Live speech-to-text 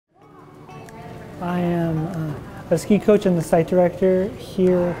I am a ski coach and the site director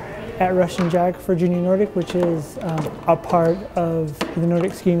here at Russian Jack for Junior Nordic, which is a part of the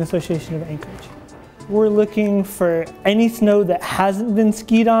Nordic Skiing Association of Anchorage. We're looking for any snow that hasn't been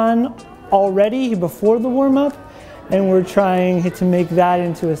skied on already before the warm-up, and we're trying to make that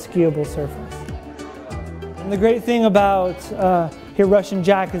into a skiable surface. And the great thing about here Russian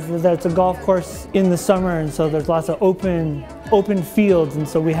Jack is that it's a golf course in the summer, and so there's lots of open fields, and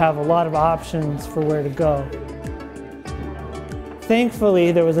so we have a lot of options for where to go.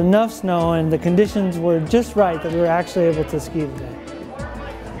 Thankfully, there was enough snow and the conditions were just right that we were actually able to ski today.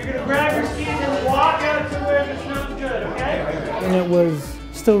 You're going to grab your skis and walk out to where the snow's good, okay? And it was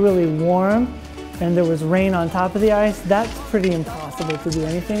still really warm and there was rain on top of the ice. That's pretty impossible to do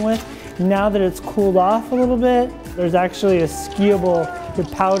anything with. Now that it's cooled off a little bit, there's actually a skiable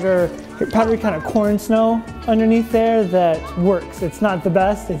powdery kind of corn snow underneath there that works. It's not the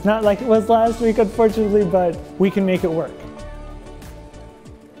best. It's not like it was last week, unfortunately, but we can make it work.